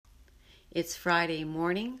It's Friday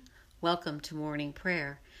morning. Welcome to morning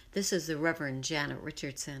prayer. This is the Reverend Janet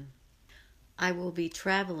Richardson. I will be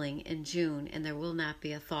traveling in June and there will not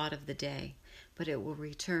be a thought of the day, but it will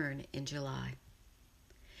return in July.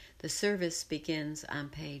 The service begins on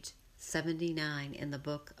page 79 in the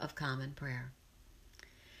Book of Common Prayer.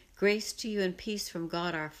 Grace to you and peace from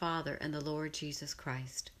God our Father and the Lord Jesus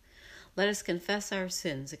Christ. Let us confess our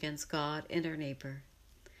sins against God and our neighbor.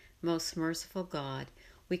 Most merciful God,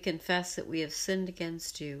 we confess that we have sinned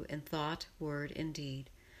against you in thought, word, and deed,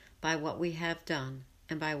 by what we have done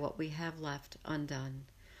and by what we have left undone.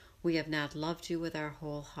 We have not loved you with our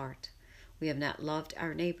whole heart. We have not loved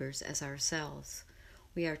our neighbors as ourselves.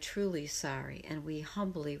 We are truly sorry, and we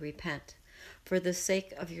humbly repent. For the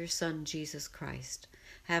sake of your Son, Jesus Christ,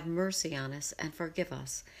 have mercy on us and forgive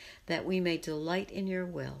us, that we may delight in your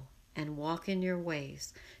will and walk in your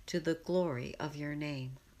ways to the glory of your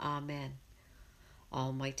name. Amen.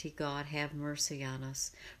 Almighty God, have mercy on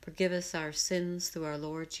us. Forgive us our sins through our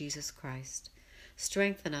Lord Jesus Christ.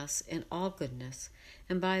 Strengthen us in all goodness,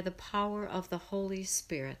 and by the power of the Holy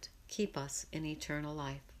Spirit, keep us in eternal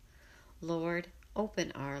life. Lord,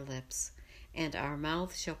 open our lips, and our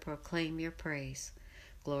mouth shall proclaim your praise.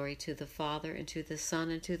 Glory to the Father, and to the Son,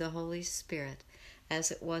 and to the Holy Spirit,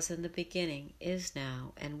 as it was in the beginning, is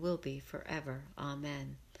now, and will be forever.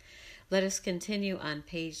 Amen. Let us continue on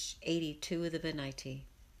page 82 of the Venite.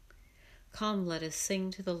 Come, let us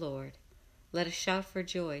sing to the Lord. Let us shout for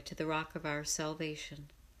joy to the rock of our salvation.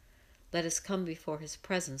 Let us come before his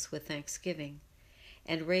presence with thanksgiving,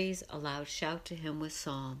 and raise a loud shout to him with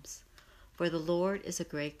psalms. For the Lord is a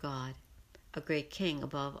great God, a great King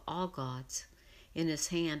above all gods. In his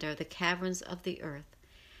hand are the caverns of the earth,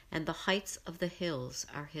 and the heights of the hills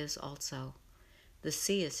are his also. The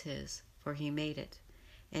sea is his, for he made it,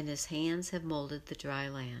 and his hands have molded the dry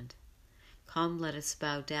land. Come, let us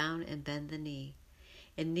bow down and bend the knee,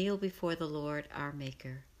 and kneel before the Lord our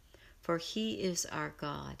Maker. For he is our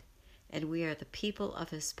God, and we are the people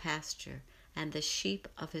of his pasture, and the sheep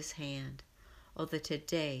of his hand. Oh, that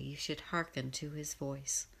today you should hearken to his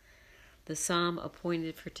voice. The psalm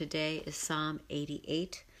appointed for today is Psalm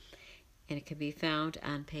 88, and it can be found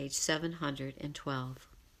on page 712.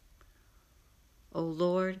 O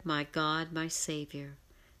Lord, my God, my Savior,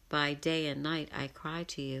 by day and night I cry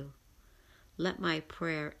to you. Let my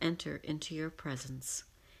prayer enter into your presence.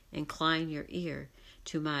 Incline your ear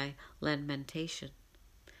to my lamentation.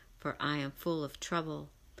 For I am full of trouble.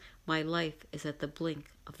 My life is at the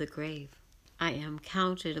blink of the grave. I am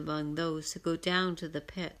counted among those who go down to the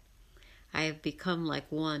pit. I have become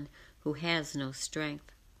like one who has no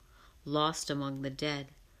strength, lost among the dead,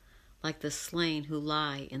 like the slain who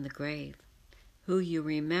lie in the grave, who you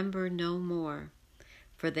remember no more,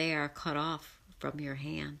 for they are cut off from your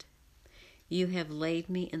hand. You have laid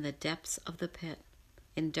me in the depths of the pit,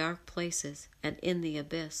 in dark places and in the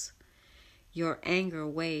abyss. Your anger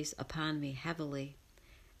weighs upon me heavily,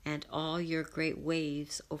 and all your great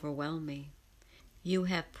waves overwhelm me. You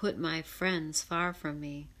have put my friends far from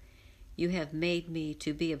me. You have made me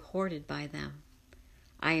to be abhorred by them.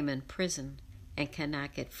 I am in prison and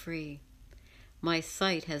cannot get free. My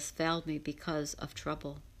sight has failed me because of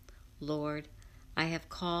trouble. Lord, I have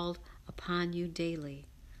called upon you daily.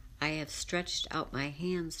 I have stretched out my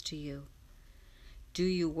hands to you. Do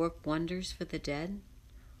you work wonders for the dead?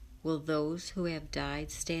 Will those who have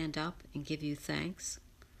died stand up and give you thanks?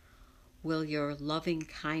 Will your loving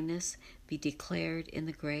kindness be declared in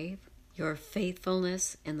the grave, your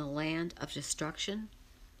faithfulness in the land of destruction?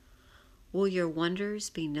 Will your wonders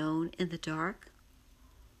be known in the dark,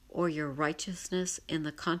 or your righteousness in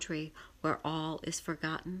the country where all is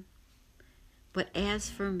forgotten? But as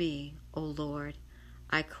for me, O Lord,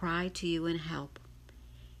 I cry to you in help.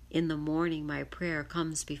 In the morning my prayer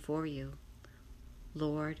comes before you.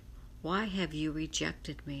 Lord, why have you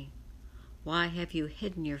rejected me? Why have you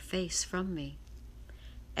hidden your face from me?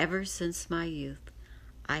 Ever since my youth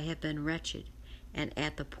I have been wretched and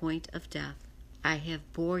at the point of death. I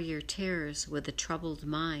have bore your terrors with a troubled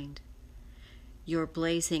mind. Your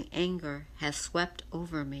blazing anger has swept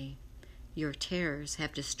over me. Your terrors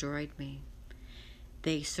have destroyed me.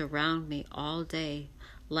 They surround me all day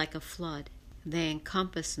like a flood. They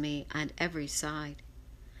encompass me on every side.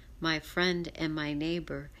 My friend and my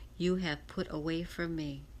neighbor you have put away from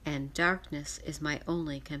me, and darkness is my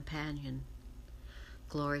only companion.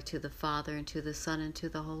 Glory to the Father, and to the Son, and to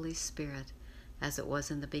the Holy Spirit, as it was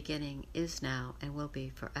in the beginning, is now, and will be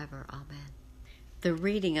forever. Amen. The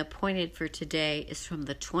reading appointed for today is from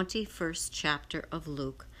the 21st chapter of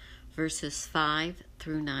Luke, verses 5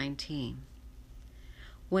 through 19.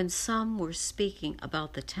 When some were speaking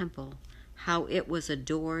about the temple, how it was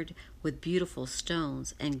adored with beautiful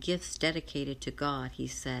stones and gifts dedicated to God, he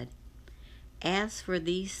said, "As for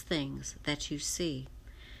these things that you see,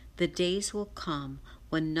 the days will come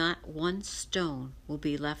when not one stone will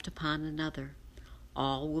be left upon another.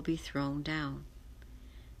 All will be thrown down."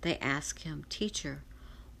 They asked him, "Teacher,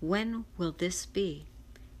 when will this be?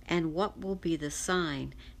 And what will be the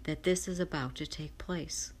sign that this is about to take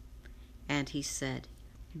place?" And he said,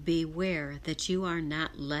 "Beware that you are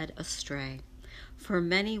not led astray. For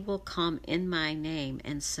many will come in my name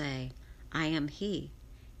and say, 'I am he,'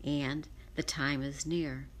 and 'the time is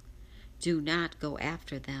near.' Do not go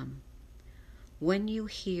after them. When you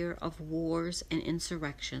hear of wars and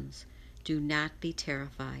insurrections, do not be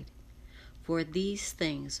terrified, for these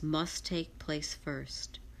things must take place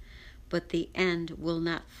first, but the end will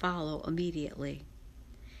not follow immediately."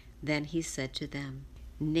 Then he said to them,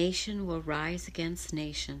 "Nation will rise against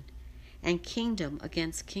nation, and kingdom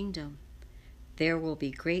against kingdom. There will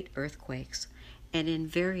be great earthquakes, and in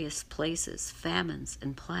various places famines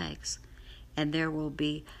and plagues, and there will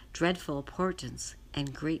be dreadful portents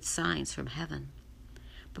and great signs from heaven.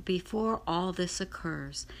 But before all this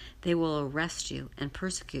occurs, they will arrest you and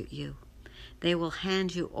persecute you. They will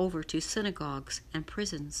hand you over to synagogues and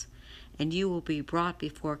prisons, and you will be brought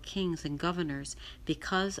before kings and governors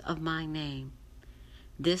because of my name.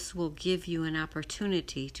 This will give you an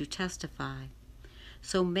opportunity to testify.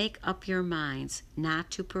 So make up your minds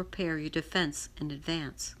not to prepare your defense in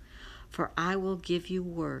advance, for I will give you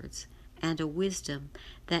words and a wisdom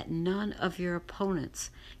that none of your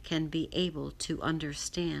opponents can be able to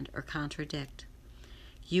understand or contradict.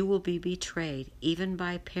 You will be betrayed even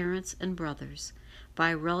by parents and brothers,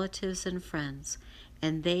 by relatives and friends,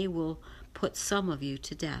 and they will put some of you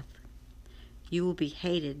to death. You will be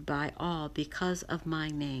hated by all because of my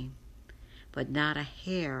name, but not a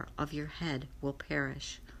hair of your head will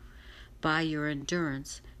perish. By your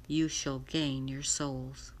endurance you shall gain your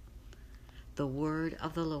souls." The word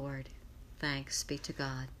of the Lord. Thanks be to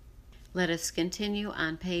God. Let us continue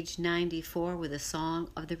on page 94 with a song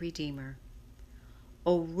of the Redeemer.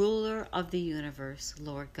 O ruler of the universe,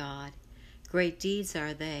 Lord God, great deeds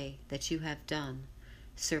are they that you have done,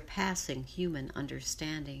 surpassing human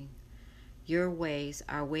understanding. Your ways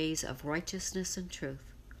are ways of righteousness and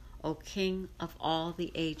truth, O King of all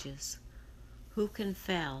the ages. Who can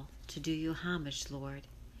fail to do you homage, Lord,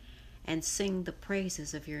 and sing the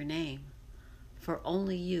praises of your name? For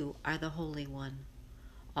only you are the Holy One.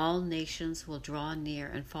 All nations will draw near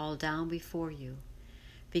and fall down before you,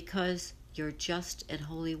 because your just and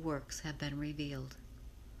holy works have been revealed.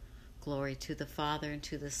 Glory to the Father, and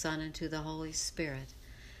to the Son, and to the Holy Spirit,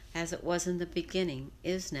 as it was in the beginning,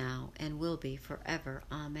 is now, and will be forever.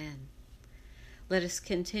 Amen. Let us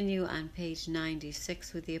continue on page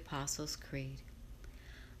 96 with the Apostles' Creed.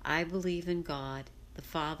 I believe in God, the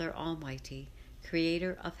Father Almighty,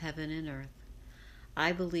 creator of heaven and earth.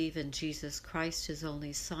 I believe in Jesus Christ, his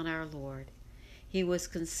only Son, our Lord. He was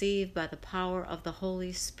conceived by the power of the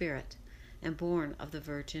Holy Spirit and born of the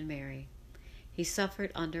Virgin Mary. He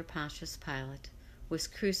suffered under Pontius Pilate, was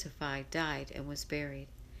crucified, died, and was buried.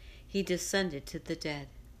 He descended to the dead.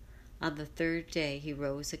 On the third day he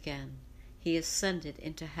rose again. He ascended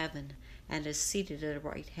into heaven and is seated at the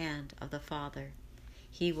right hand of the Father.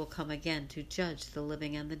 He will come again to judge the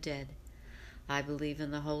living and the dead. I believe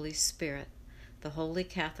in the Holy Spirit, the Holy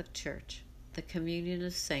Catholic Church, the communion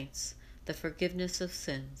of saints, the forgiveness of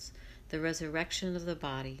sins, the resurrection of the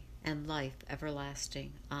body, and life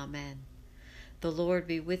everlasting. Amen. The Lord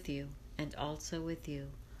be with you, and also with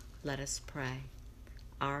you. Let us pray.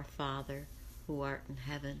 Our Father, who art in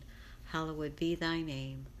heaven, hallowed be thy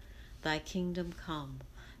name. Thy kingdom come,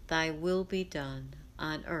 thy will be done,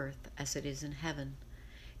 on earth as it is in heaven.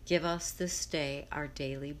 Give us this day our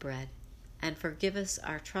daily bread, and forgive us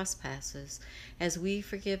our trespasses, as we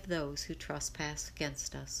forgive those who trespass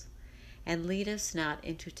against us. And lead us not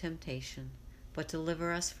into temptation, but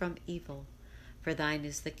deliver us from evil. For thine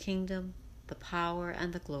is the kingdom, the power,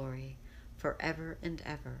 and the glory, forever and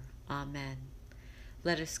ever. Amen.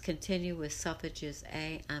 Let us continue with Suffrages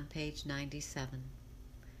A on page 97.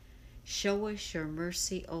 Show us your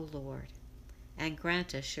mercy, O Lord, and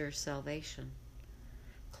grant us your salvation.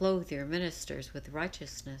 Clothe your ministers with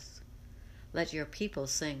righteousness. Let your people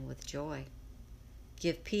sing with joy.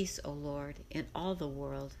 Give peace, O Lord, in all the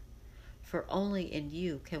world, for only in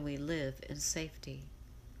you can we live in safety.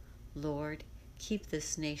 Lord, keep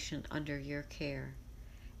this nation under your care,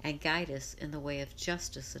 and guide us in the way of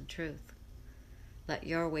justice and truth. Let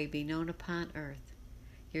your way be known upon earth,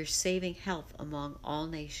 your saving health among all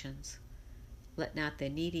nations. Let not the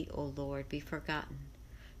needy, O Lord, be forgotten,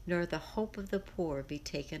 nor the hope of the poor be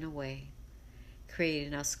taken away. Create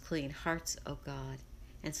in us clean hearts, O God,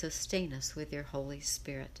 and sustain us with your Holy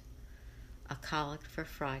Spirit. A Collect for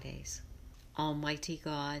Fridays. Almighty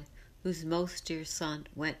God, whose most dear Son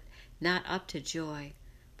went not up to joy,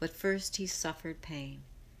 but first he suffered pain,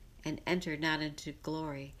 and entered not into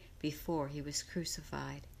glory before he was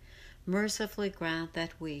crucified, mercifully grant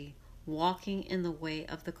that we, walking in the way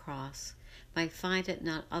of the cross, might find it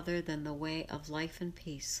none other than the way of life and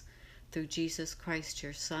peace, through Jesus Christ,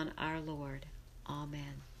 your Son, our Lord.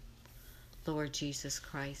 Amen. Lord Jesus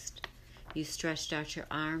Christ, you stretched out your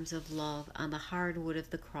arms of love on the hard wood of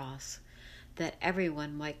the cross, that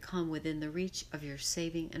everyone might come within the reach of your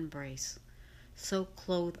saving embrace. So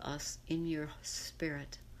clothe us in your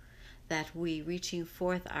Spirit, that we, reaching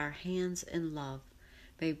forth our hands in love,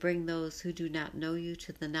 may bring those who do not know you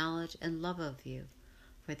to the knowledge and love of you,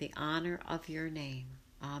 for the honor of your name.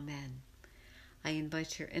 Amen. I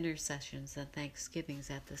invite your intercessions and thanksgivings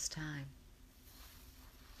at this time.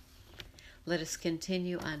 Let us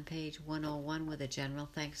continue on page 101 with a general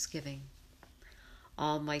thanksgiving.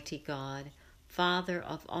 Almighty God, Father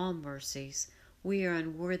of all mercies, we, your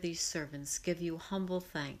unworthy servants, give you humble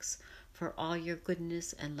thanks for all your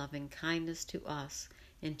goodness and loving kindness to us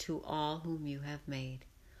and to all whom you have made.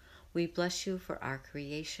 We bless you for our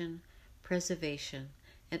creation, preservation,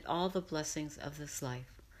 and all the blessings of this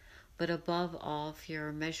life, but above all for your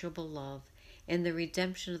immeasurable love and the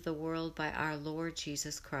redemption of the world by our Lord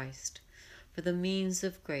Jesus Christ, for the means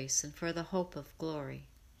of grace and for the hope of glory.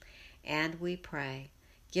 And we pray,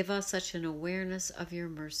 give us such an awareness of your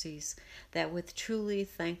mercies that with truly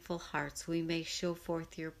thankful hearts we may show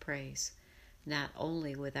forth your praise, not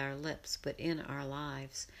only with our lips but in our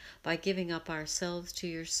lives, by giving up ourselves to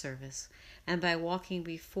your service, and by walking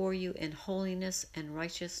before you in holiness and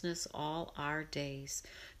righteousness all our days,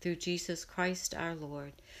 through Jesus Christ our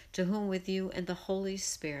Lord, to whom with you and the Holy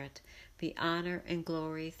Spirit be honor and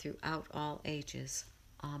glory throughout all ages.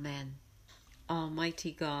 Amen.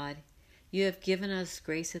 Almighty God, you have given us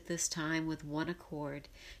grace at this time with one accord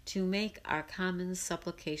to make our common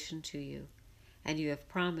supplication to you, and you have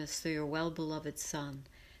promised through your well-beloved Son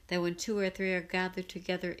that when 2 or 3 are gathered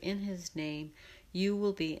together in his name, you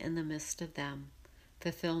will be in the midst of them.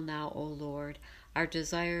 Fulfill now, O Lord, our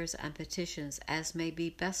desires and petitions as may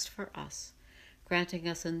be best for us, granting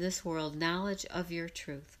us in this world knowledge of your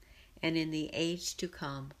truth, and in the age to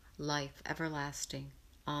come, life everlasting.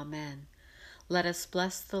 Amen. Let us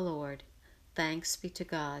bless the Lord. Thanks be to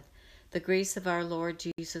God. The grace of our Lord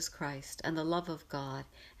Jesus Christ, and the love of God,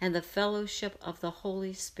 and the fellowship of the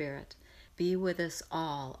Holy Spirit be with us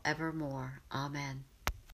all evermore. Amen.